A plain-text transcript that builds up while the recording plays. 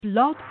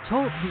Blog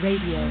Talk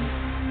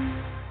Radio.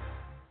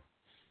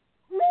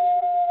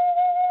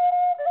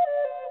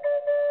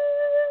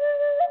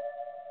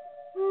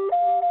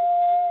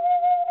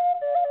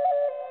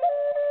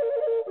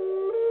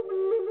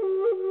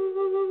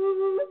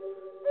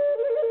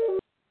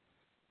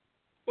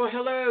 Well,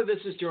 hello, this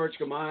is George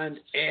Gamond,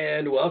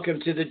 and welcome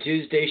to the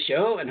Tuesday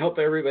show, and hope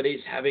everybody's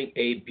having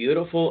a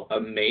beautiful,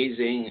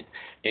 amazing,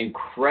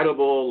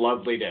 incredible,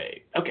 lovely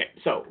day. Okay,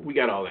 so we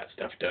got all that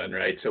stuff done,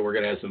 right? So we're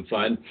going to have some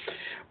fun.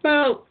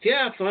 Well,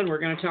 yeah, fun. We're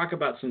going to talk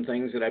about some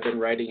things that I've been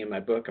writing in my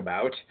book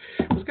about.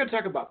 I was going to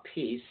talk about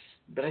peace,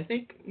 but I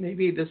think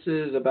maybe this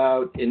is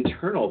about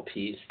internal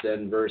peace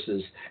then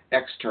versus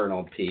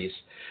external peace.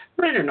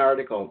 I read an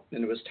article,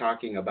 and it was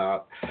talking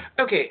about,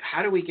 okay,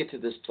 how do we get to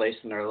this place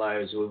in our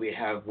lives where we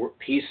have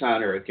peace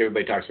on earth?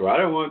 Everybody talks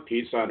about, I don't want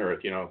peace on earth.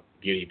 You know,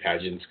 beauty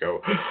pageants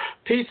go,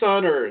 peace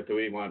on earth.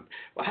 We want,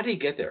 well, how do you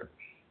get there?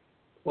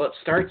 Well, it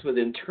starts with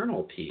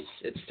internal peace.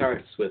 It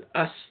starts with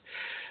us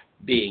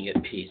being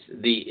at peace,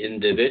 the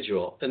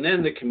individual, and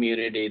then the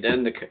community,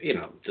 then the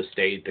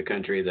state, the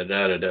country, the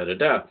da da da da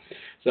da.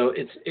 So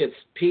it's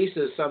peace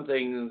is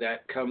something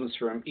that comes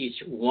from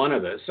each one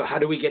of us. So how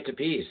do we get to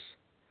peace?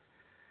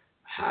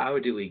 How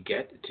do we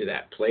get to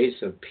that place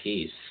of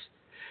peace?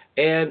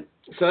 And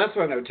so that's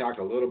what I'm going to talk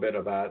a little bit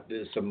about,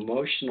 is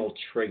emotional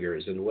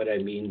triggers. And what I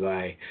mean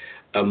by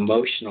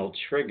emotional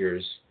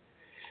triggers,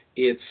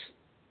 it's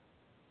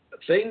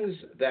things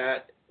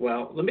that,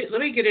 well, let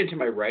me get into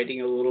my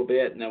writing a little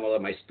bit, and then we'll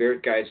let my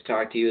spirit guides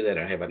talk to you. Then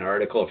I have an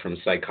article from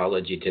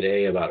Psychology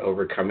Today about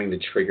overcoming the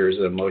triggers,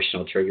 the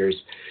emotional triggers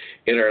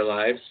in our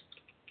lives.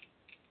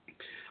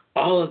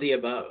 All of the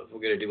above.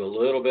 We're going to do a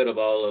little bit of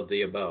all of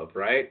the above,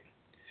 right?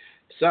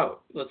 So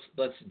let's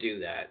do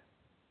that,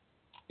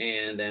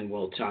 and then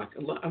we'll talk.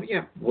 Oh,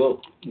 yeah,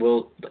 we'll.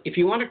 If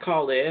you want to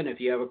call in, if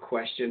you have a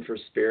question for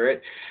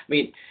Spirit, I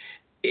mean,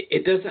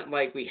 it doesn't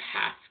like we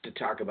have to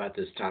talk about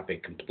this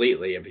topic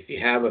completely. If you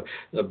have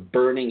a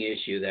burning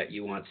issue that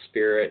you want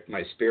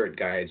my spirit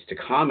guides to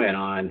comment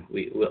on,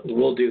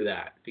 we'll do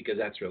that, because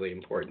that's really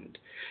important.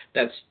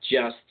 That's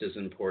just as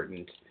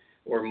important,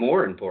 or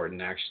more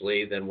important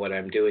actually, than what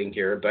I'm doing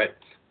here. But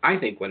I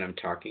think what I'm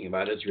talking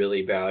about is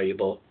really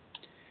valuable,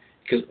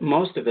 because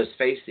most of us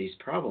face these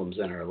problems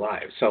in our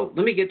lives. So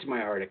let me get to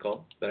my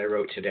article that I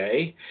wrote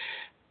today.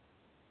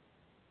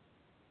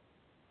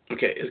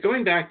 Okay, it's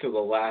going back to the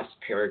last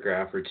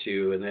paragraph or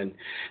two, and then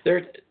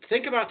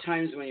think about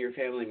times when your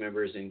family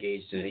members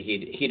engaged in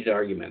heated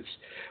arguments.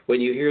 When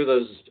you hear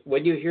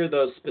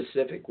those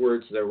specific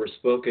words that were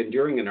spoken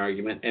during an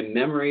argument, and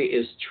memory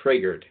is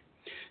triggered.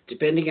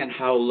 Depending on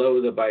how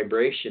low the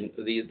vibration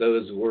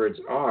those words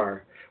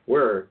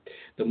were,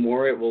 the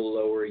more it will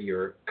lower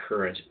your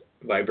current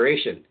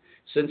vibration.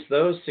 Since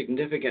those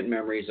significant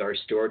memories are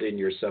stored in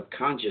your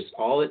subconscious,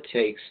 all it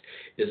takes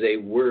is a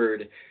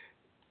word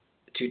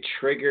to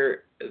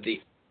trigger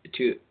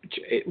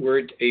a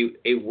word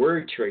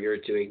trigger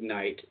to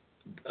ignite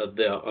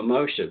the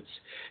emotions.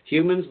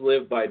 Humans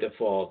live by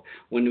default.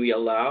 When we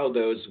allow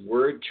those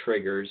word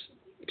triggers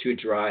to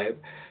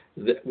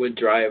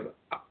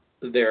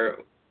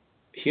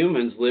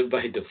humans live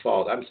by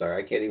default. I'm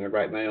sorry, I can't even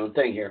write my own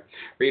thing here.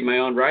 Read my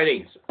own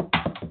writings.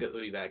 Let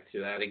me back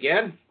to that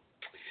again.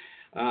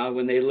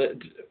 When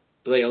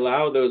they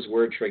allow those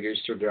word triggers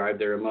to drive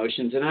their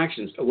emotions and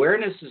actions.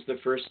 Awareness is the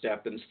first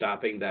step in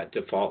stopping that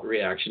default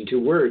reaction to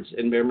words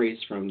and memories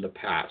from the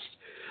past.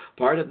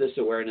 Part of this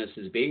awareness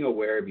is being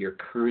aware of your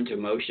current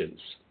emotions.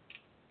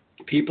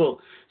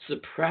 People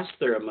suppress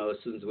their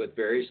emotions with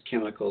various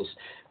chemicals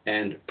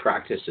and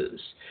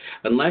practices.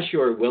 Unless you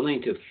are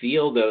willing to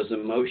feel those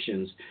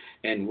emotions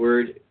and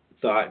word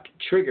thought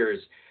triggers,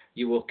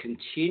 you will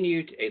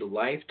continue a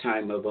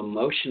lifetime of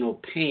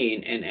emotional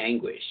pain and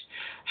anguish.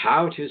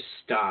 How to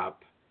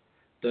stop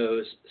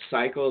those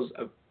cycles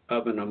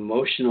of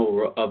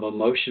emotional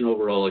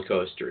roller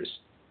coasters.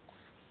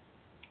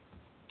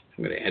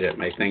 I'm going to edit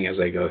my thing as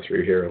I go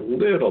through here a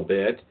little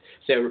bit.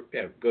 So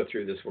go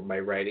through this for my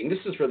writing. This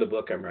is for the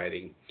book I'm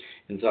writing.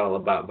 It's all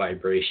about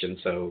vibration,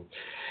 so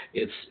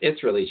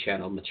it's really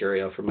channel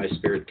material for my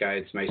spirit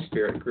guides, my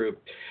spirit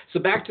group. So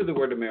back to the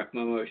word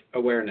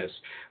awareness.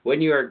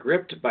 When you are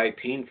gripped by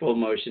painful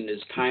emotion,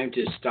 it's time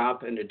to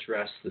stop and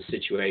address the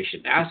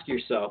situation. Ask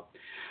yourself,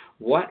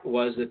 what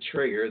was the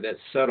trigger that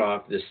set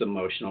off this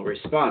emotional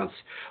response?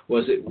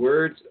 Was it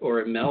words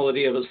or a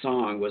melody of a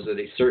song? Was it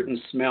a certain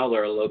smell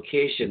or a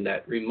location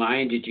that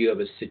reminded you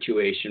of a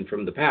situation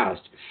from the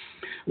past?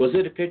 Was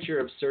it a picture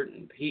of a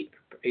certain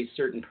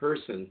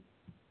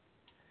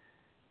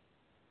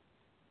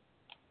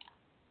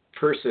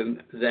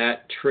person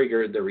that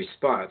triggered the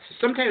response?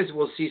 Sometimes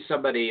we'll see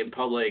somebody in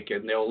public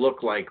and they'll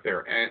look like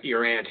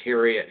your Aunt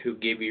Harriet who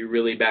gave you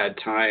really bad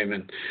time,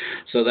 and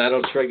so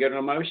that'll trigger an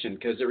emotion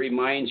because it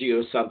reminds you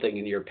of something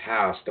in your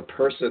past, a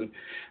person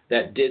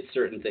that did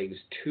certain things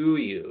to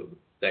you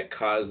that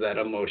caused that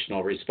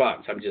emotional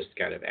response. I'm just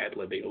kind of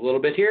ad-libbing a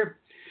little bit here.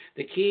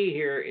 The key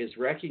here is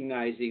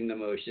recognizing the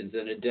emotions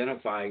and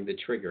identifying the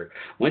trigger.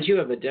 Once you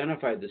have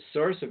identified the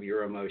source of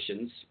your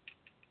emotions,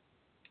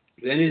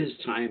 then it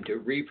is time to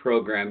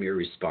reprogram your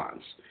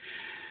response.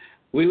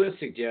 We would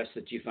suggest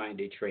that you find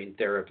a trained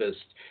therapist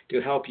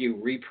to help you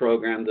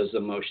reprogram those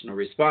emotional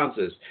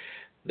responses.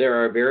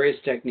 There are various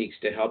techniques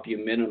to help you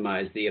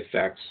minimize the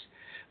effects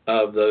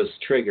of those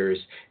triggers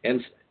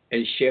and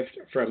shift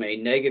from a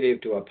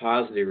negative to a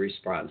positive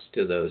response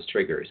to those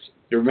triggers.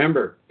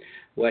 Remember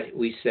what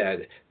we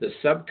said, the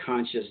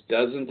subconscious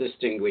doesn't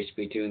distinguish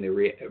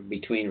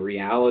between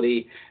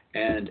reality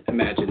and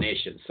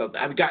imagination. So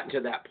I've gotten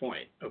to that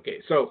point.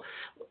 Okay, so,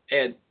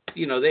 and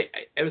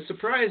I was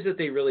surprised that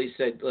they really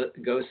said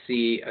go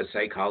see a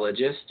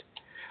psychologist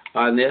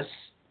on this,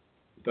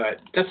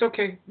 but that's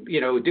okay.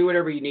 Do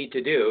whatever you need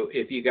to do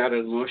if you got an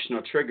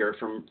emotional trigger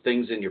from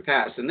things in your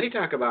past. And they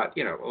talk about,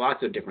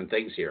 lots of different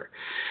things here.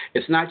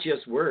 It's not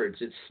just words,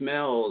 it's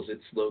smells,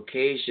 it's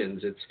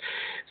locations, it's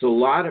a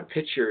lot of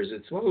pictures,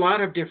 it's a lot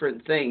of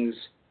different things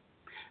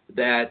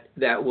that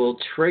will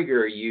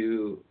trigger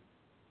you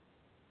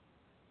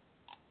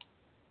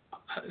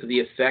the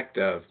effect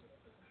of.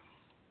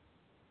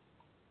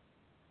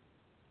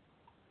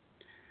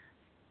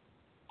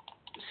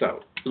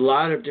 So a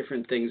lot of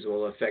different things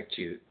will affect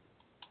you.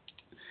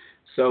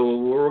 So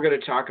we're going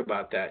to talk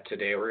about that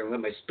today. We're going to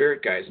let my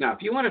spirit guides. Now,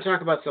 if you want to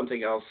talk about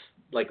something else,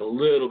 like a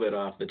little bit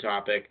off the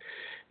topic,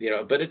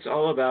 but it's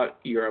all about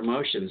your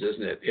emotions,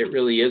 isn't it? It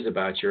really is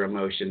about your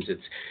emotions.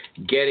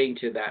 It's getting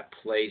to that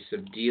place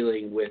of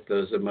dealing with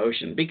those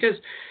emotions. Because,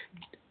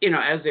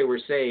 as they were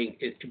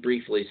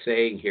briefly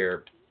saying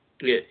here,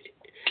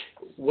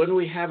 when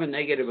we have a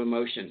negative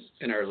emotion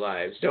in our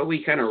lives, don't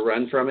we kind of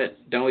run from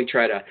it? Don't we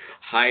try to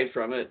hide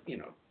from it?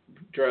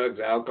 Drugs,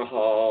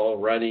 alcohol,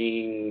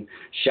 running,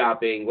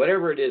 shopping,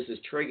 whatever it is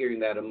triggering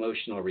that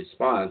emotional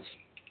response.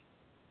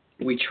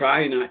 We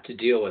try not to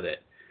deal with it,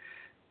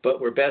 but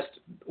we're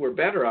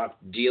better off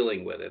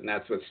dealing with it, and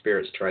that's what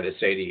spirits try to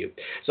say to you.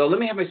 So let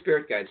me have my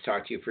spirit guides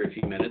talk to you for a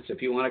few minutes.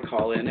 If you want to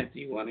call in, if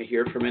you want to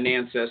hear from an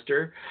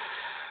ancestor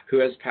who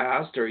has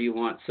passed, or you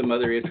want some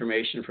other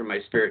information from my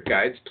spirit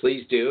guides,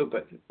 please do.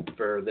 But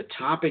for the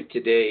topic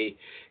today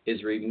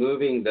is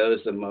removing those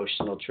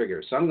emotional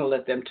triggers. So I'm going to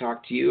let them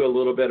talk to you a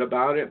little bit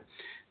about it.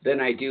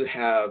 Then I do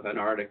have an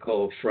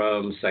article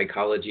from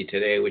Psychology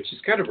Today, which is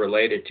kind of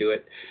related to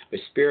it. My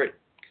spirit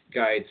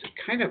guides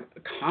kind of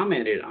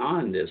commented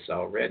on this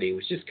already,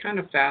 which is kind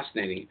of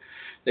fascinating.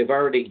 They've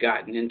already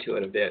gotten into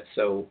it a bit,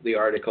 so the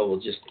article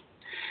will just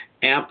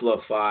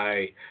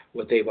amplify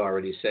what they've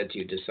already said to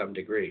you to some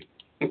degree.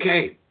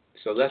 Okay,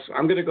 so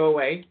I'm going to go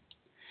away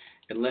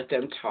and let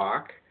them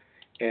talk,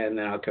 and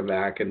then I'll come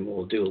back and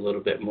we'll do a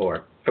little bit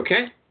more.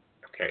 Okay?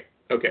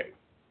 Okay.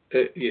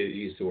 You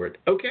use the word.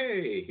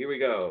 Okay, here we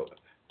go.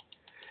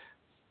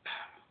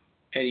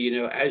 And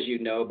as you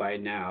know by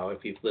now,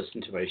 if you've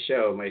listened to my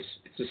show,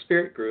 it's a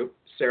spirit group.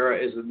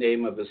 Sarah is the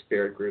name of the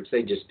spirit groups.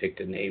 They just picked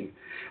a name,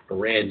 a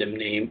random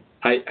name.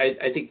 I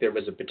think there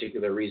was a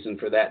particular reason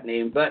for that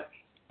name, but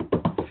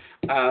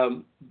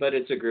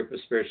it's a group of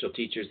spiritual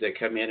teachers that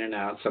come in and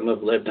out. Some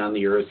have lived on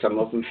the earth, some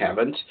of them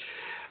haven't.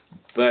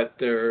 But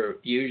they're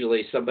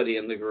usually somebody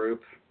in the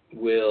group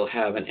will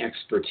have an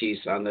expertise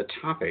on the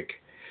topic.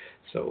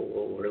 So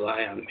we'll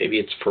rely on, maybe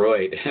it's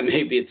Freud,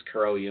 maybe it's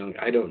Carl Jung,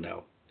 I don't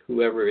know.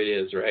 Whoever it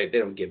is, right? They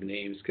don't give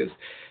names because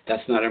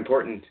that's not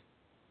important.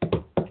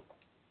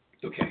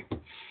 Okay.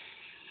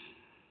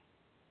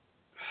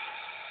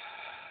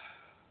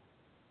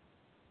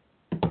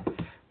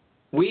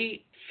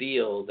 We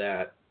feel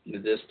that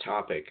this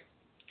topic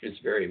is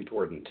very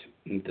important,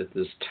 that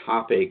this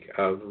topic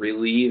of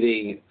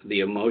relieving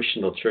the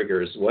emotional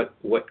triggers,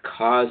 what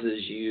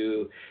causes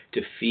you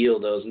to feel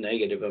those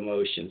negative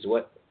emotions,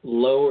 what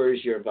lowers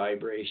your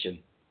vibration.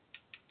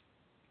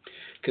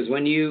 Because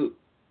when you,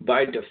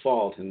 by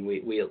default, and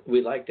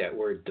we like that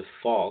word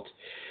default,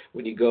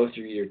 when you go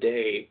through your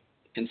day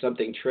and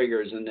something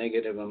triggers a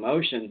negative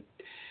emotion,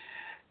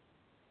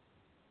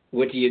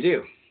 what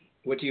do?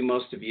 What do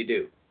most of you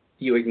do?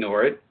 You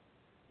ignore it,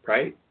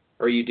 right?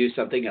 Or you do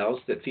something else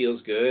that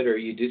feels good, or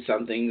you do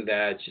something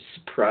that just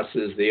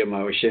suppresses the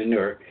emotion,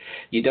 or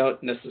you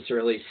don't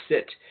necessarily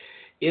sit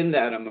in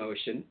that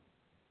emotion.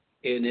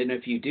 And then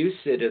if you do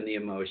sit in the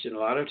emotion, a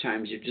lot of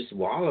times you just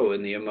wallow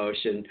in the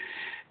emotion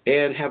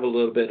and have a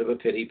little bit of a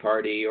pity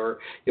party, or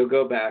you'll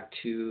go back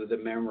to the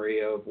memory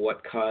of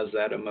what caused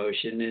that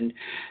emotion,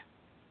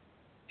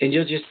 and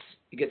you'll just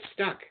get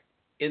stuck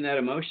in that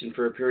emotion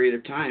for a period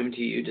of time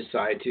until you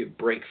decide to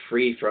break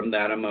free from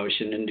that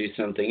emotion and do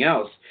something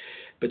else.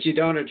 But you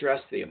don't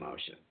address the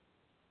emotion.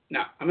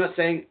 Now,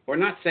 we're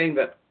not saying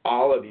that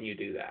all of you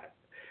do that.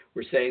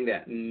 We're saying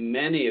that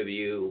many of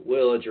you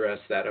will address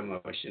that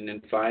emotion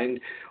and find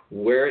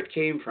where it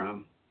came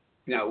from.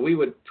 Now, we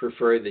would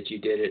prefer that you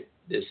did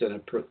this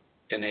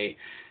in a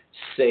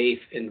safe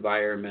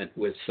environment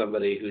with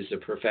somebody who's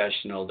a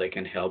professional that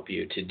can help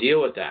you to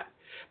deal with that.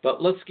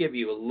 But let's give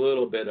you a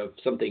little bit of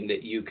something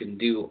that you can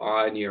do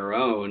on your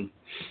own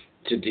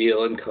to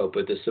deal and cope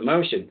with this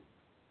emotion.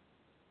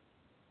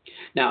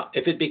 Now,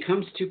 if it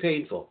becomes too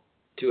painful,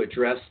 to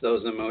address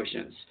those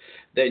emotions,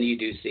 then you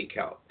do seek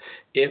help.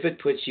 If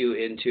it puts you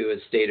into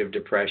a state of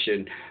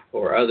depression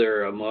or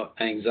other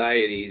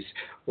anxieties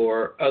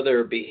or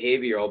other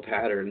behavioral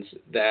patterns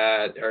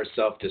that are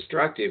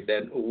self-destructive,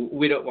 then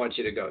we don't want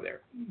you to go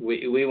there.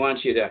 We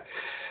want you to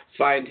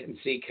find and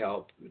seek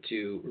help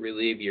to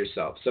relieve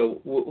yourself.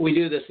 So we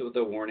do this with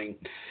a warning.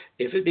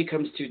 If it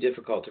becomes too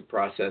difficult to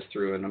process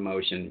through an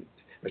emotion,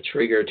 a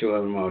trigger to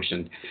an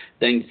emotion,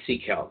 then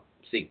seek help,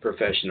 seek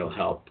professional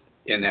help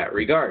in that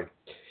regard.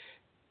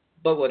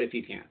 But what if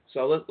you can't?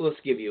 So let's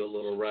give you a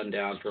little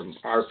rundown from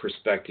our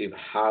perspective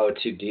how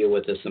to deal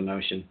with this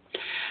emotion.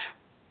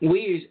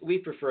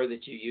 We prefer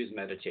that you use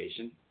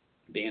meditation,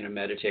 be in a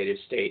meditative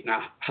state.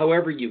 Now,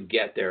 however you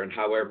get there and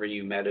however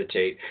you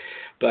meditate,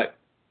 but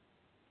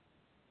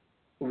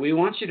we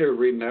want you to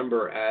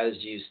remember as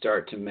you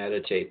start to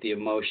meditate the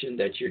emotion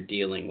that you're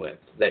dealing with,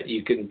 that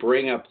you can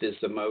bring up this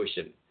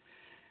emotion.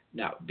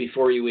 Now,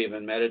 before you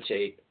even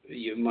meditate,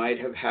 you might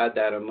have had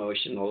that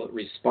emotional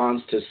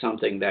response to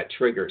something that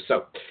triggers.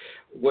 So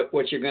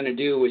what you're going to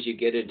do as you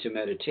get into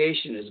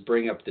meditation is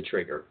bring up the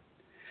trigger.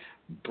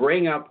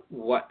 Bring up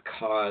what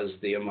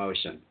caused the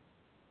emotion.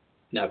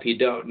 Now, if you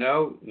don't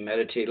know,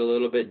 meditate a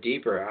little bit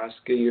deeper. Ask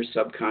your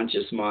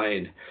subconscious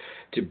mind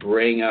to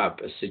bring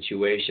up a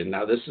situation.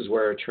 Now, this is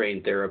where a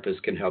trained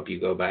therapist can help you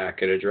go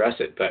back and address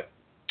it. But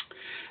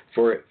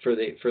for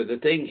the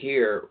thing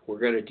here, we're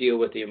going to deal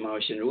with the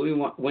emotion. We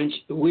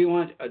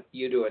want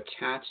you to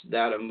attach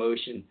that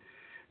emotion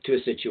to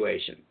a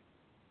situation.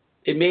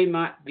 It may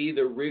not be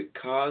the root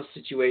cause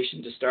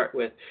situation to start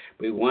with.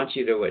 We want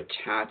you to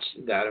attach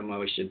that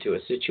emotion to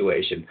a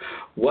situation.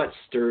 What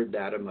stirred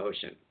that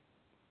emotion?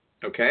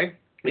 Okay?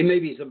 It may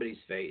be somebody's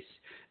face.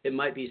 It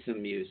might be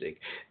some music.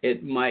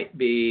 It might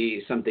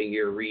be something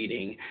you're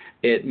reading.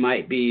 It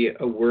might be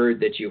a word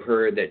that you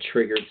heard that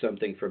triggered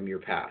something from your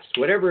past.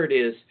 Whatever it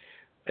is,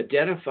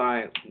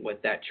 identify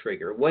what that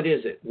trigger. What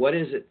is it? What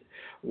is it?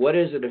 What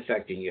is it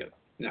affecting you?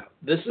 Now,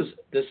 this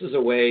is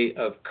a way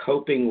of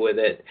coping with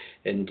it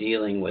and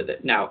dealing with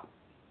it. Now,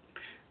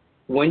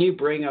 when you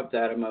bring up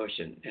that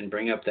emotion and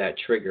bring up that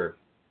trigger,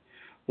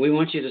 we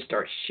want you to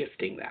start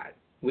shifting that.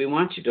 We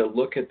want you to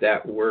look at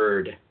that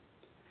word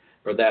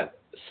or that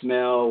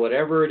smell,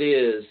 whatever it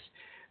is,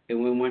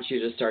 and we want you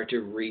to start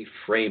to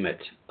reframe it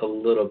a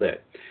little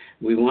bit.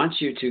 We want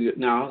you to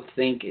now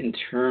think in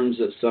terms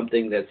of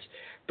something that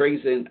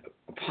brings in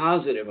a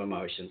positive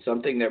emotion,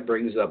 something that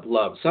brings up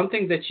love,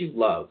 something that you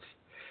love,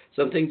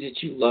 something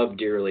that you love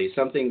dearly,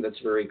 something that's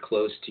very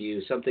close to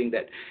you, something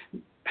that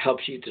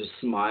helps you to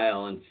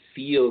smile and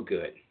feel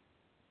good.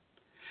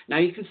 Now,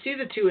 you can see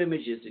the two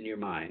images in your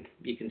mind.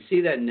 You can see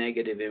that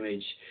negative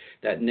image,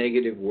 that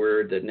negative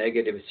word, the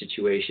negative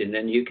situation,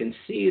 and you can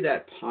see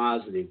that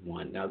positive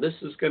one. Now, this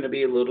is going to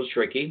be a little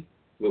tricky,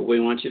 but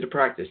we want you to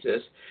practice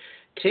this.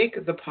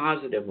 Take the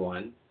positive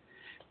one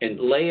and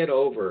lay it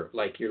over,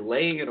 like you're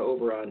laying it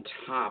over on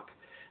top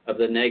of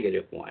the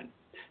negative one,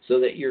 so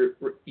that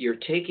you're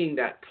taking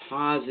that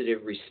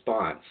positive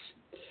response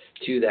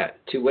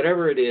to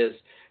whatever it is,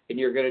 and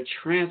you're going to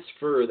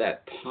transfer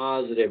that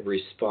positive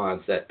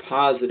response, that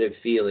positive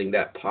feeling,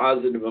 that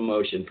positive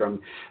emotion from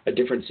a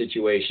different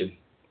situation.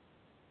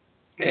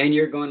 And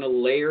you're going to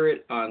layer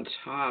it on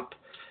top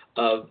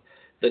of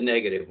the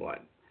negative one,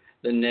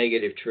 the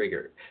negative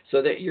trigger,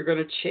 so that you're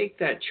going to take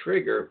that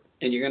trigger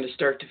and you're going to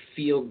start to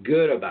feel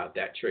good about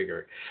that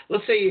trigger.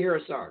 Let's say you hear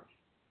a song.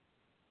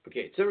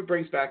 Okay, so it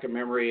brings back a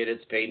memory and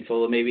it's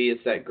painful. Maybe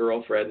it's that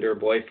girlfriend or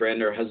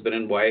boyfriend or husband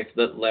and wife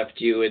that left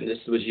you and this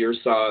was your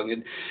song.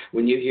 And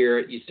when you hear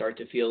it, you start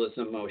to feel this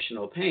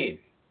emotional pain.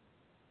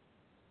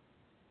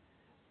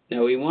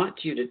 Now we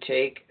want you to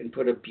take and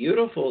put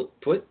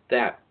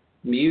that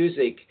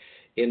music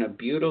in a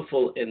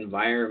beautiful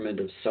environment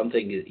of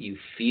something that you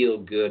feel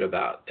good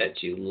about,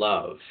 that you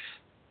love.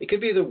 It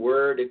could be the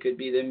word, it could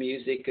be the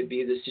music, it could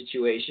be the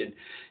situation.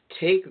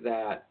 Take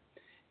that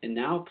and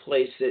now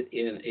place it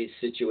in a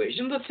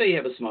situation. Let's say you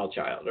have a small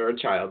child or a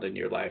child in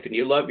your life and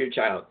you love your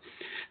child.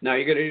 Now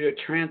you're going to do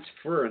a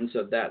transference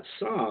of that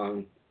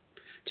song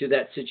to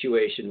that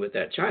situation with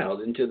that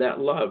child and to that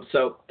love.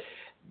 So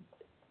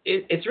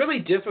it's really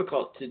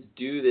difficult to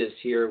do this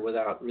here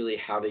without really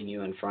having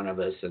you in front of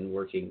us and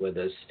working with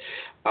us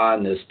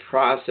on this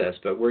process.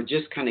 But we're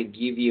just kind of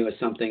give you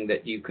something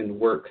that you can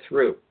work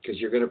through,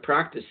 because you're going to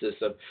practice this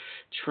of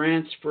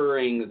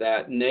transferring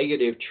that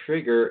negative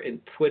trigger and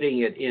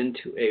putting it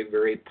into a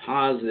very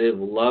positive,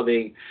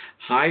 loving,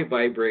 high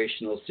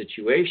vibrational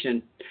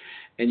situation.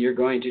 And you're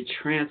going to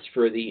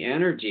transfer the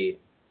energy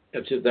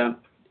to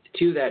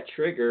that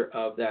trigger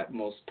of that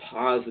most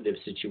positive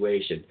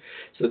situation,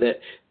 so that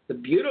the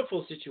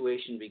beautiful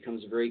situation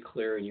becomes very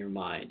clear in your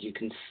mind. You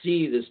can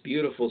see this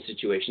beautiful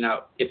situation.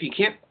 Now, if you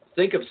can't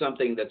think of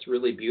something that's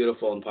really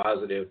beautiful and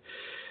positive,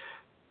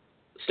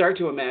 start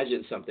to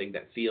imagine something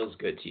that feels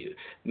good to you.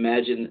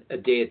 Imagine a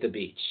day at the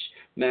beach.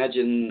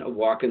 Imagine a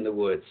walk in the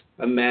woods.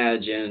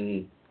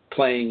 Imagine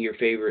playing your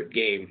favorite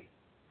game.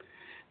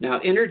 Now,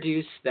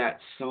 introduce that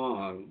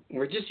song.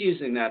 We're just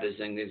using that as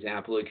an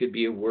example. It could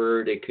be a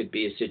word, it could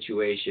be a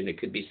situation, it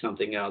could be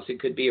something else, it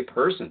could be a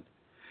person.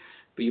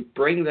 But you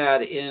bring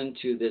that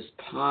into this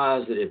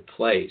positive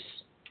place,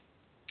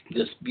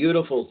 this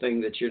beautiful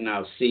thing that you're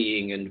now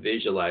seeing and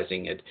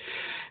visualizing it.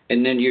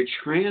 And then you're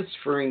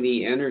transferring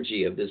the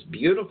energy of this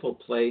beautiful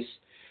place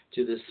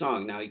to the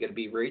song. Now, you got to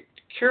be very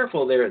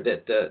careful there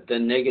that the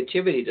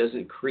negativity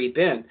doesn't creep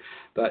in,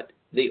 but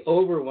the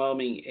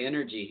overwhelming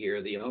energy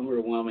here, the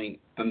overwhelming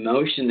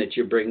emotion that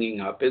you're bringing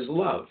up is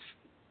love,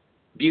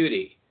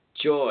 beauty,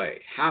 joy,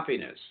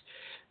 happiness.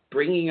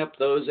 Bringing up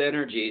those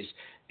energies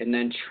and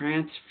then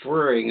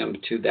transferring them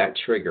to that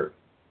trigger,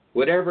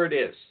 whatever it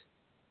is.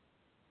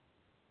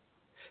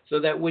 So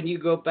that when you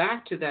go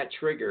back to that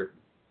trigger,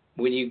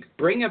 when you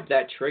bring up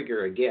that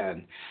trigger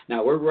again,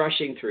 now we're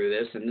rushing through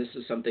this, and this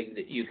is something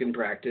that you can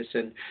practice,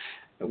 and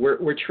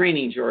we're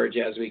training George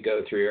as we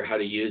go through how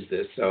to use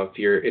this. So if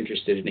you're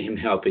interested in him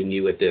helping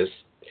you with this,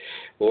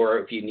 or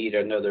if you need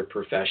another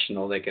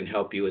professional that can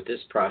help you with this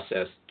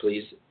process,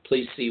 please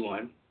see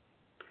one.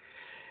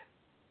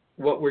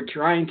 What we're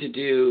trying to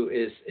do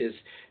is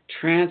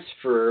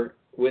transfer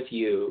with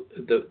you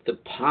the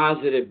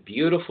positive,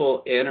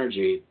 beautiful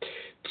energy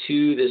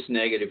to this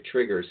negative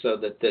trigger, so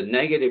that the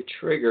negative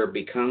trigger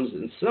becomes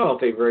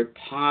itself a very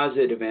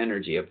positive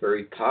energy, a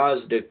very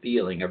positive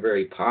feeling, a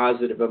very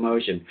positive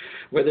emotion,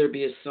 whether it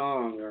be a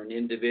song or an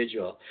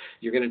individual.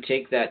 You're going to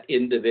take that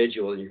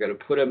individual and you're going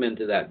to put them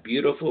into that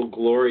beautiful,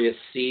 glorious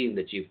scene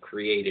that you've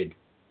created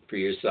for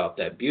yourself,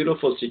 that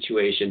beautiful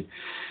situation,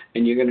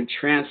 and you're going to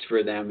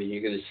transfer them and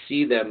you're going to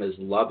see them as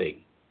loving,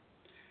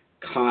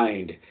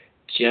 kind,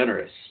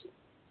 generous,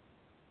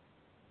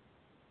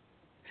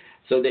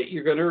 so that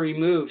you're going to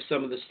remove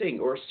some of the sting,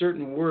 or a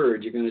certain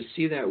word. You're going to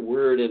see that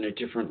word in a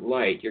different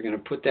light. You're going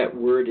to put that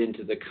word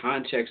into the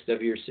context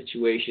of your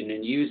situation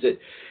and use it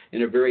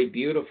in a very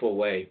beautiful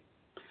way,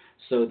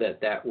 so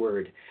that that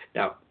word.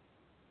 Now,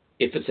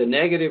 if it's a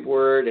negative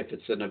word, if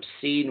it's an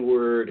obscene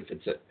word, if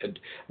it's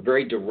a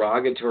very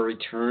derogatory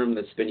term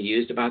that's been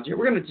used about you,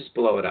 we're going to just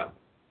blow it up.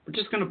 We're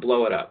just going to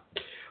blow it up.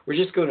 We're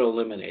just going to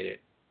eliminate it.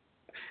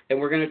 And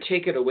we're going to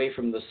take it away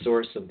from the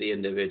source of the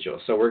individual.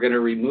 So we're going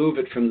to remove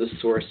it from the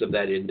source of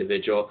that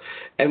individual,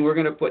 and we're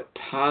going to put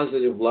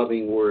positive,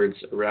 loving words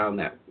around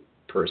that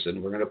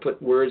person. We're going to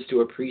put words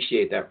to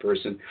appreciate that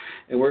person,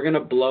 and we're going to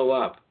blow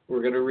up.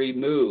 We're going to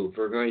remove.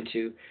 We're going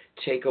to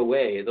take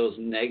away those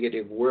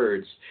negative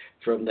words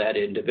from that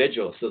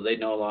individual, so they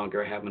no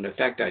longer have an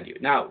effect on you.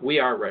 Now, we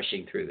are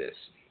rushing through this.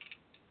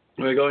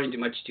 We're going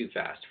much too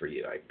fast for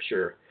you, I'm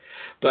sure.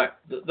 But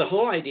the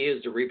whole idea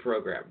is to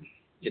reprogram.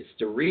 It's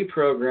to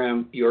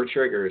reprogram your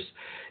triggers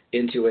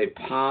into a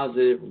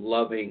positive,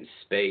 loving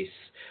space,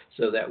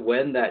 so that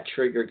when that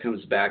trigger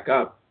comes back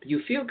up,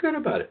 you feel good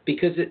about it,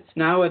 because it's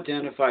now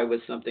identified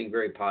with something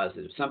very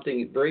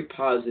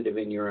positive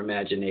in your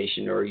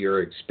imagination or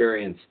your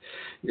experience.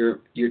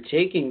 You're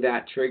taking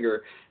that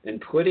trigger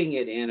and putting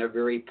it in a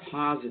very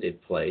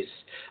positive place,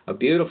 a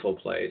beautiful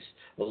place,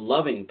 a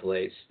loving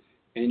place,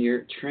 and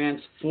you're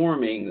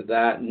transforming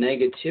that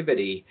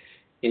negativity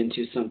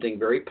into something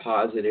very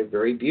positive,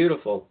 very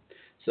beautiful,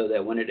 so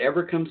that when it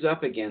ever comes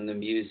up again, the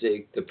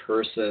music, the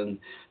person,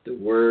 the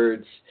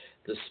words,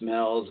 the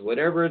smells,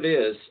 whatever it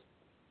is,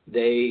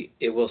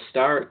 it will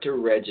start to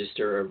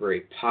register a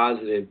very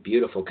positive,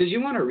 beautiful, because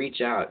you want to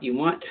reach out. You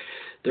want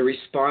the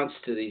response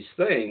to these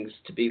things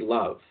to be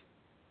love,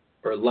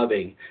 or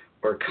loving,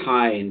 or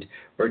kind,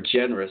 or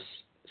generous,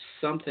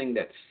 something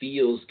that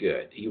feels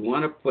good. You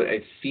want to put a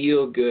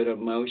feel-good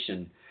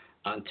emotion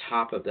on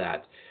top of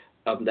that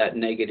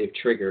negative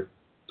trigger,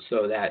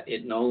 so that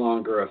it no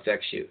longer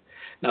affects you.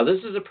 Now, this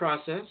is a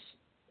process.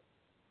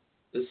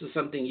 This is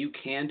something you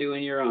can do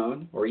on your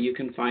own, or you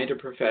can find a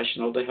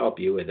professional to help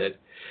you with it.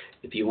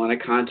 If you want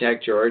to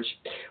contact George,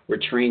 we're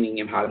training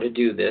him how to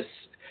do this.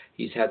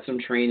 He's had some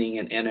training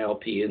in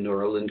NLP and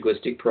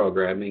neuro-linguistic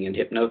programming and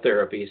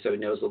hypnotherapy, so he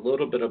knows a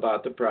little bit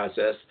about the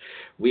process.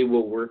 We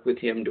will work with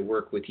him to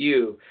work with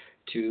you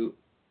to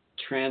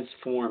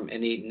transform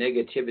any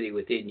negativity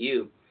within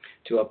you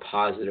to a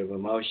positive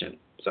emotion.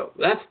 So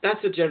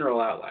that's a general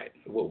outline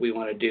of what we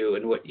want to do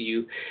and what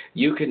you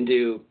can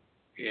do,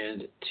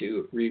 and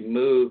to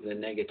remove the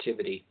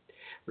negativity,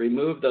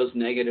 remove those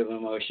negative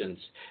emotions,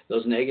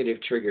 those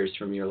negative triggers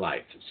from your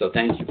life. So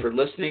thank you for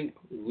listening.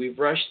 We've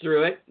rushed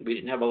through it. We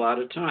didn't have a lot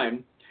of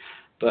time,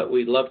 but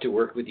we'd love to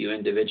work with you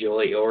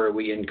individually, or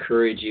we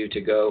encourage you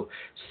to go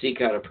seek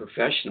out a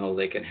professional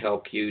that can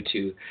help you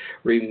to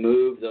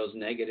remove those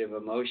negative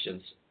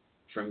emotions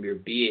from your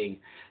being,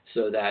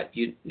 so that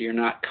you're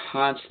not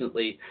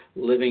constantly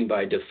living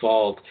by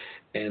default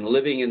and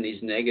living in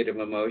these negative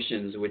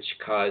emotions, which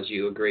cause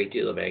you a great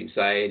deal of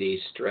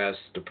anxiety, stress,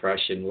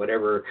 depression,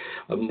 whatever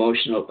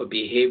emotional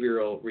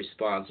behavioral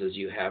responses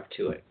you have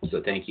to it. So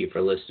thank you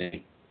for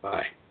listening.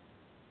 Bye.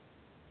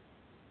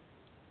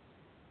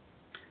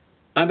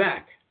 I'm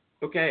back.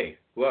 Okay.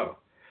 Whoa.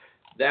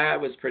 That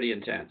was pretty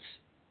intense.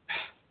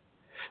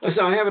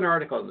 So I have an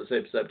article on the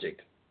same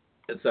subject.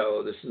 And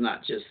so this is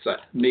not just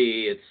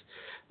me, it's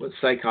what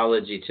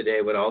Psychology Today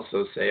would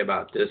also say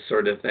about this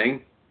sort of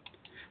thing.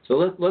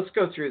 So let's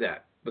go through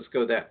that. Let's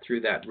go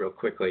through that real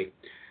quickly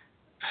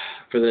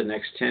for the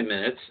next 10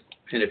 minutes.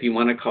 And if you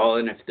want to call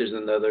in, if there's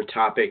another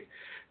topic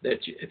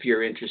if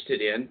you're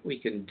interested in, we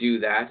can do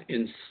that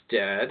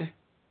instead.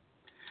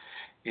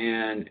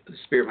 And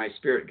my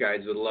spirit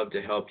guides would love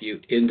to help you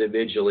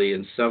individually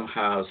in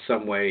somehow,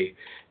 some way,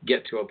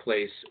 get to a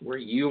place where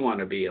you want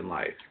to be in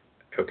life.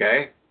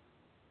 Okay?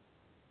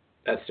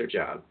 That's their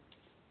job.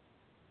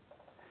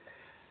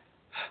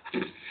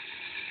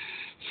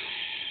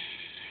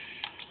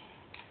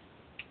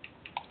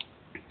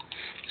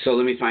 So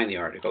let me find the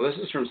article. This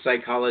is from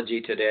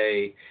Psychology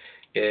Today.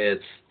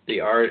 It's the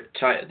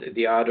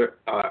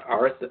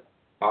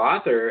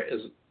author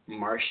is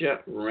Marcia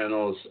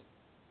Reynolds,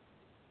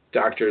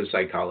 Doctor of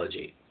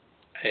Psychology.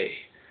 Hey.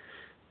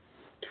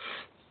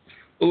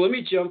 Well, let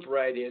me jump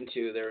right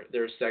into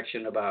their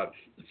section about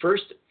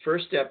first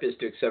step is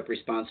to accept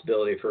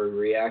responsibility for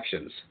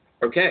reactions.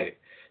 Okay,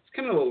 it's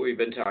kind of what we've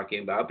been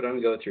talking about, but I'm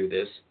going to go through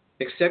this.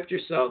 Accept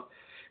yourself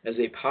as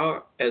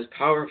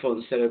powerful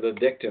instead of a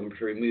victim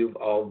to remove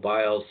all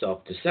vile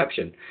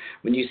self-deception.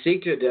 When you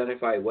seek to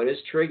identify what is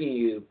triggering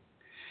you,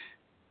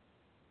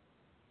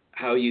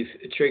 how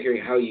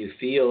you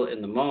feel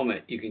in the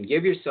moment, you can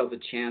give yourself a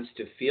chance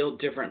to feel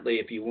differently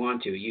if you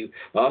want to. You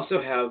also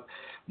have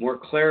more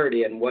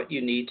clarity on what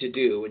you need to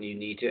do when you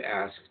need to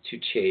ask to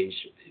change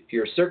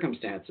your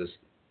circumstances.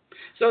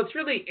 So it's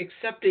really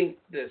accepting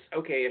this.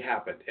 Okay, it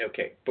happened.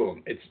 Okay,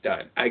 boom, it's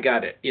done. I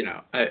got it.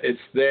 It's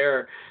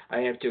there. I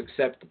have to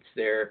accept it's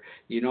there.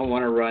 You don't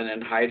want to run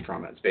and hide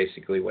from it. It's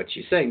basically what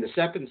she's saying. The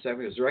second step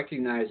is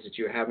recognize that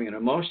you're having an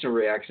emotional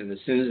reaction as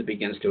soon as it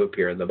begins to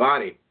appear in the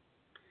body.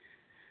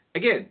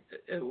 Again,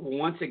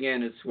 once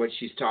again, it's what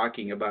she's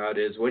talking about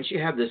is once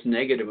you have this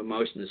negative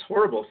emotion, this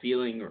horrible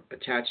feeling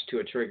attached to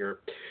a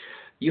trigger,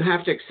 you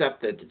have to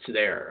accept that it's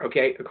there.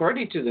 Okay,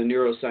 according to the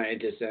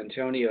neuroscientist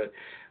Antonio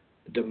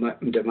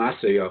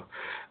Damasio,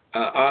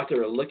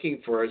 author of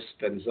Looking for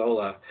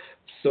Spinzola,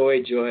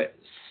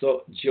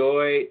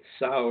 Joy,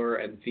 Sour,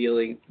 and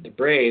Feeling the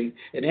Brain,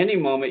 at any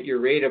moment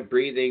your rate of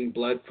breathing,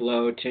 blood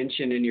flow,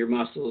 tension in your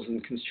muscles,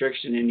 and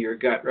constriction in your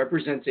gut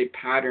represents a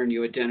pattern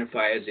you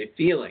identify as a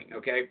feeling,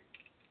 okay?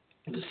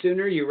 The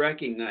sooner you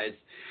recognize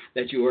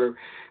that you are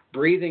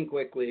breathing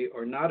quickly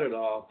or not at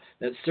all,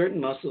 that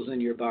certain muscles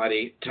in your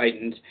body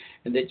tightened,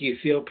 and that you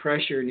feel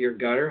pressure in your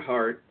gut or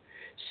heart,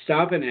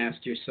 stop and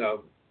ask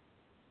yourself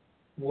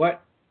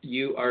what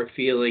you are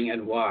feeling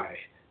and why.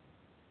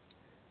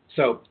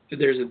 So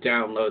there's a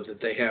download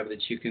that they have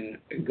that you can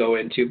go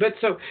into. But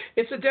so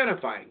it's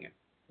identifying it.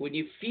 When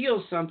you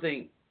feel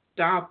something,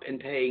 stop and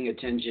paying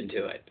attention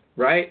to it,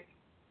 right?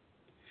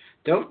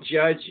 Don't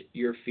judge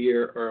your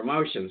fear or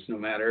emotions, no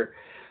matter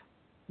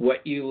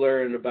what you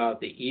learn about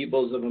the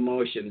evils of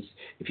emotions.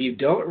 If you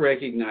don't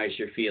recognize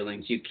your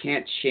feelings, you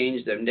can't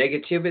change them,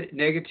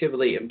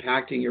 negatively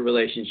impacting your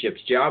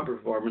relationships, job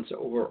performance,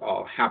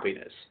 overall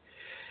happiness.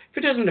 If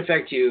it doesn't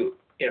affect you,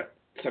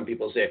 some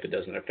people say if it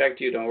doesn't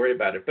affect you, don't worry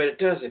about it. But it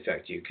does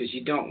affect you because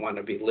you don't want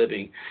to be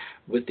living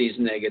with these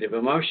negative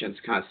emotions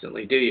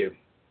constantly, do you?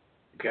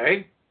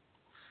 Okay?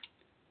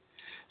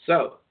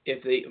 So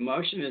if the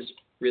emotion is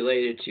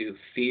related to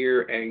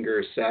fear,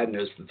 anger,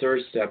 sadness, the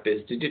third step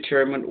is to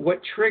determine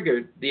what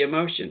triggered the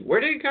emotion.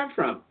 Where did it come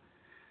from?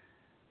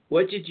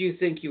 What did you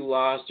think you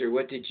lost, or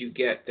what did you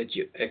get that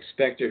you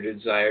expect or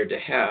desired to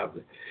have?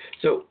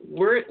 So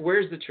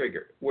where's the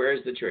trigger? Where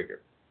is the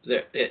trigger?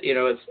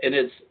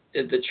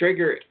 It's the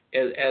trigger,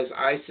 as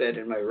I said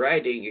in my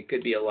writing, it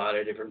could be a lot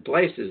of different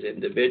places,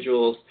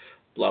 individuals,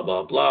 blah,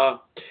 blah, blah.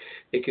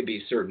 It could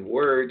be certain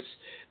words,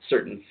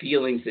 certain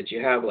feelings that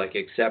you have, like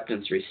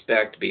acceptance,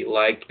 respect, be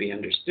liked, be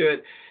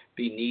understood,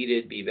 be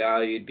needed, be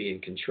valued, be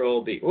in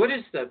control. What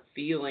is the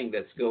feeling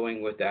that's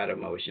going with that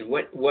emotion?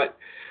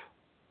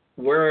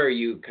 Where are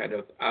you kind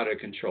of out of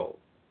control,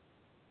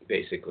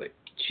 basically?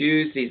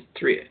 Choose these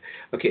three.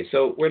 Okay,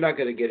 so we're not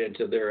going to get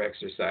into their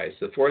exercise.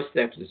 The fourth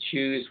step is to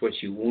choose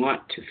what you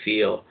want to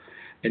feel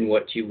and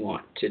what you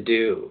want to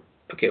do.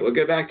 Okay, we'll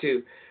go back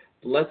to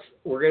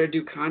we're going to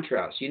do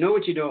contrast. You know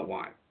what you don't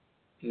want.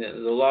 The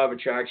law of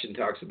attraction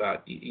talks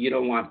about you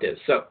don't want this.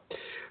 So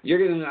you're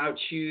going to now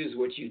choose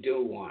what you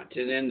do want.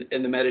 And then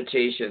in the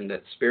meditation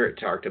that Spirit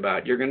talked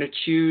about, you're going to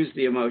choose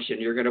the emotion.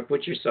 You're going to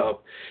put yourself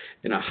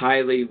in a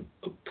highly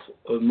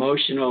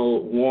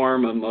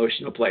warm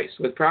emotional place.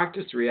 With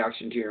practice, the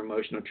reaction to your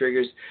emotional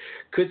triggers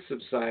could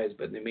subside,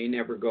 but they may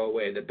never go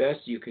away. The best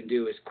you can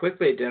do is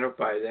quickly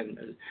identify them.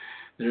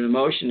 When an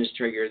emotion is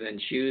triggered,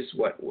 then choose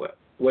what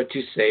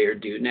to say or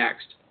do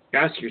next.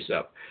 Ask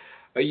yourself,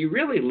 are you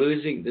really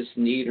losing this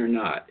need or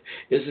not?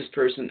 Is this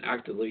person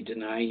actively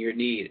denying your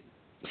need?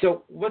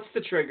 So what's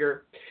the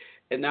trigger?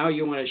 And now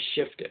you want to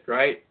shift it,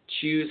 right?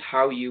 Choose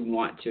how you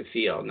want to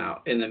feel.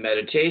 Now, in the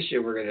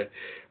meditation,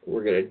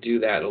 we're going to do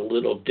that a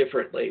little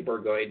differently. We're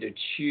going to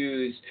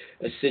choose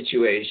a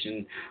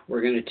situation.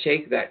 We're going to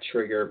take that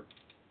trigger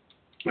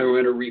and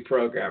we're going to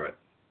reprogram it.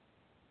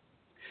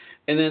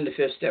 And then the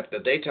fifth step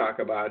that they talk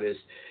about is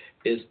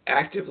is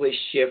actively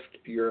shift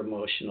your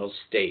emotional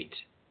state.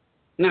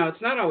 Now,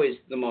 it's not always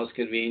the most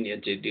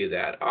convenient to do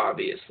that,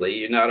 obviously.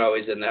 You're not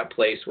always in that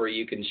place where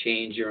you can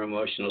change your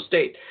emotional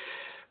state.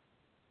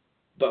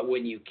 But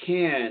when you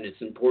can,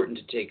 it's important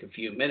to take a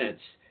few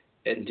minutes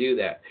and do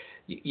that.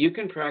 You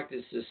can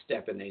practice this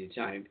step at any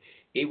time,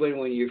 even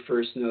when you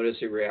first notice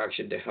a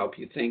reaction, to help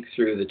you think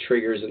through the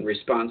triggers and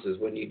responses.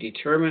 When you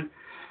determine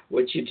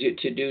what you do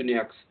to do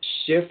next,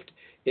 shift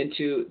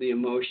into the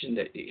emotion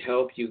that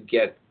help you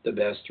get the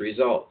best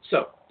result.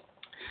 So,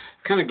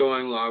 kind of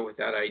going along with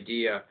that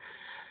idea,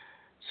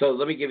 so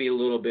let me give you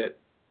a little bit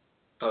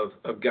of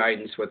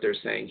guidance. What they're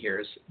saying here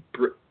is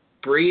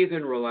breathe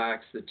and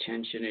relax the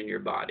tension in your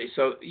body.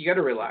 So you got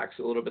to relax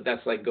a little bit.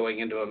 That's like going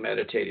into a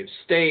meditative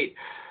state.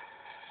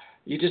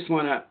 You just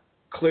want to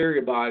clear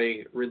your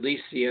body,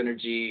 release the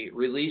energy,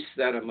 release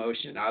that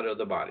emotion out of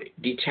the body.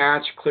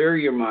 Detach, clear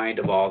your mind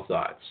of all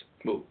thoughts.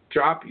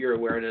 Drop your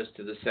awareness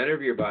to the center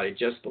of your body,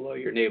 just below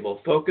your navel.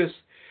 Focus.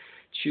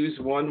 Choose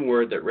one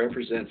word that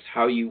represents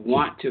how you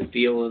want to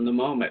feel in the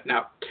moment.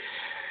 Now,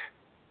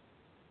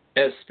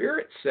 as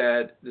Spirit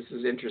said, this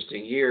is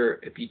interesting here,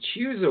 if you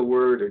choose a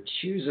word or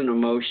choose an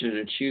emotion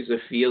or choose a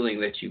feeling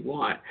that you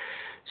want,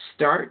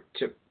 start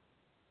to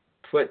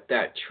put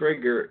that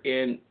trigger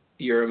in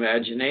your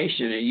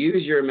imagination and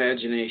use your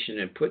imagination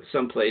and put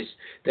someplace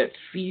that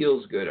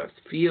feels good, a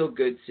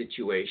feel-good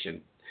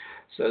situation,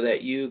 so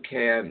that you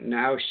can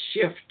now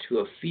shift to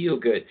a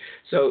feel-good.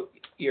 So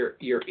you're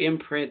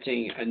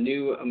imprinting a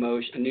new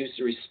emotion, a new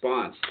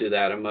response to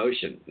that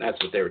emotion.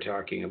 That's what they were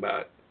talking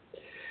about.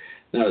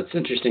 Now, it's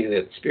interesting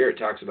that Spirit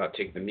talks about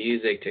take the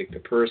music, take the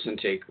person,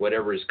 take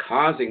whatever is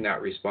causing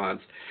that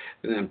response,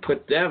 and then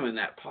put them in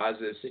that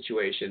positive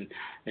situation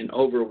and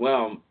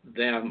overwhelm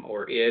them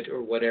or it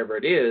or whatever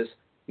it is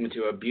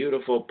into a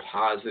beautiful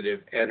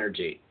positive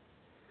energy,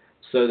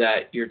 so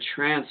that you're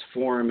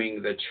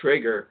transforming the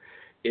trigger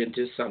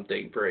into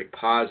something very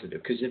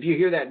positive. Because if you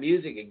hear that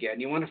music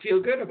again, you want to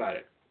feel good about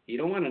it. You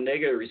don't want a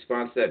negative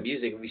response to that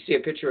music. If you see a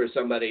picture of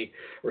somebody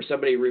or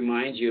somebody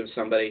reminds you of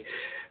somebody,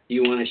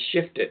 you want to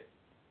shift it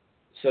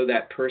so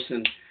that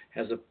person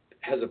has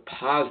a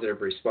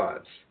positive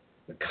response,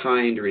 a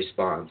kind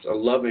response, a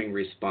loving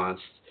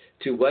response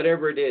to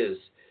whatever it is,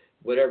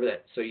 whatever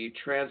that. So you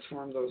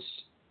transform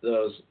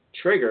those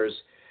triggers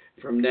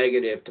from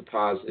negative to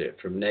positive,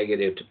 from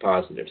negative to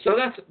positive. So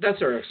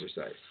that's our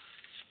exercise.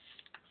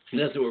 And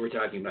that's what we're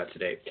talking about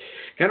today.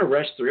 Kind of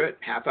rushed through it,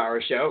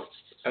 half-hour show.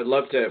 I'd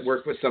love to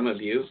work with some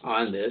of you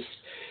on this.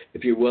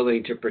 If you're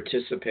willing to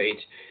participate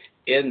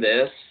in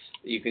this,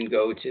 you can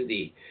go to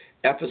the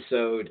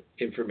episode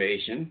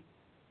information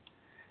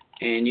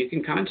and you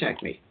can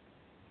contact me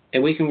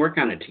and we can work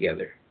on it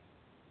together.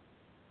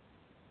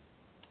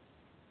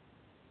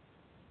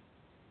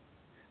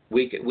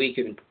 We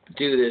can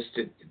do this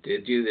to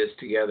do this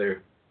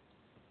together.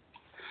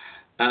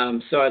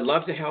 So I'd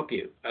love to help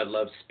you. I'd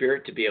love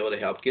Spirit to be able to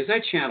help, because I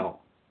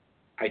channel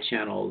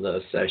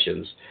the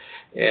sessions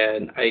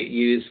and I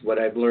use what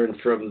I've learned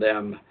from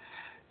them.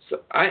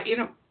 So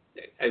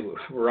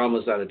we're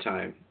almost out of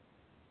time.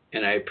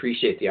 And I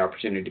appreciate the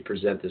opportunity to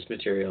present this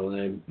material, and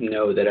I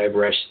know that I've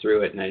rushed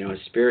through it, and I know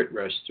Spirit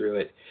rushed through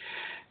it.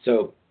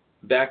 So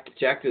back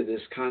to this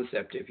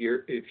concept: if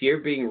you're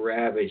being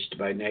ravaged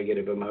by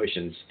negative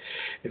emotions,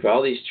 if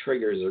all these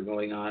triggers are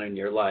going on in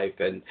your life,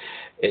 and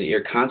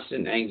your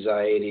constant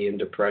anxiety and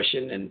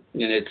depression, and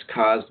it's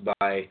caused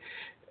by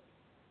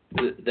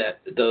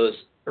those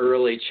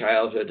early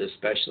childhood,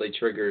 especially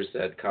triggers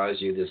that cause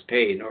you this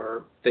pain,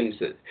 or things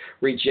that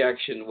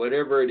rejection,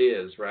 whatever it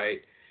is,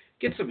 right?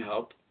 Get some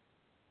help.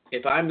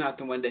 If I'm not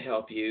the one to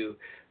help you,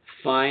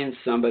 find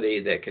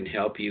somebody that can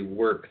help you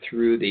work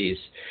through these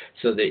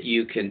so that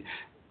you can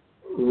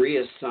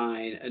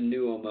reassign a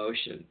new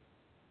emotion,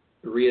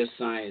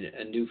 reassign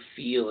a new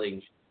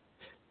feeling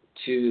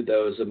to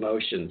those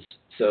emotions,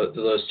 so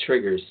those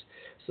triggers,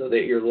 so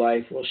that your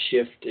life will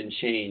shift and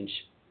change,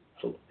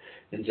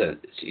 and that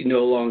you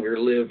no longer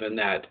live in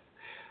that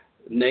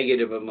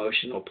negative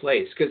emotional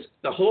place. Because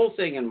the whole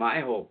thing, and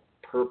my whole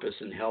purpose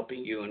in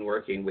helping you and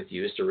working with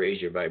you, is to raise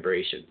your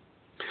vibration,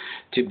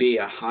 to be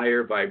a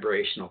higher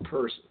vibrational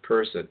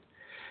person.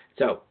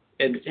 So,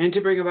 and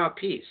to bring about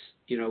peace.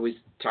 We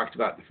talked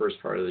about in the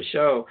first part of the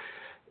show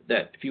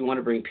that if you want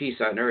to bring peace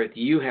on earth,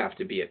 you have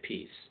to be at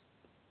peace.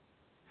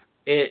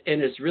 And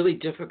it's really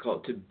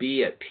difficult to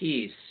be at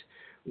peace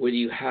when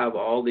you have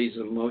all these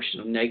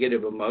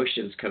negative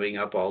emotions coming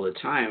up all the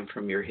time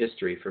from your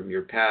history, from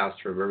your past,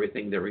 from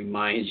everything that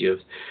reminds you of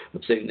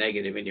something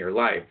negative in your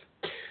life.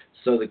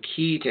 So the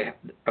key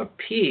of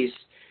peace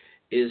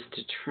is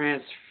to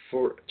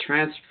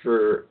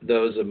transfer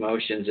those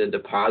emotions into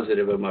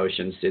positive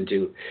emotions,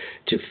 to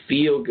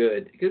feel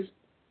good. Because,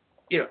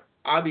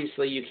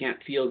 obviously you can't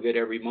feel good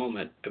every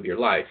moment of your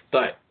life,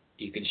 but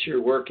you can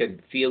sure work at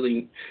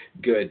feeling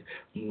good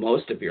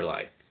most of your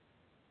life.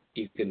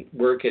 You can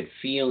work at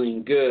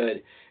feeling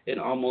good in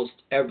almost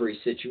every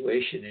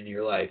situation in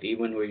your life.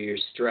 Even when you're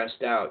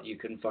stressed out, you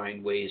can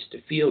find ways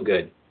to feel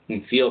good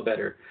and feel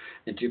better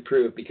and to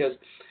improve. Because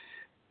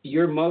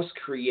you're most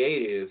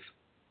creative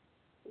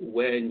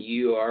when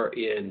you are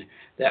in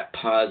that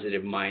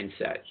positive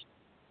mindset.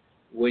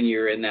 When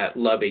you're in that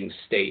loving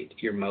state,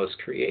 you're most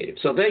creative.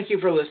 So thank you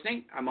for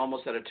listening. I'm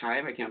almost out of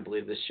time. I can't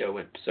believe this show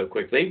went so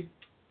quickly.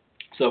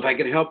 So if I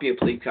can help you,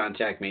 please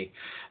contact me.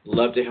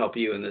 Love to help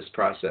you in this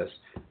process.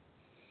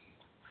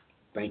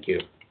 Thank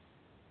you.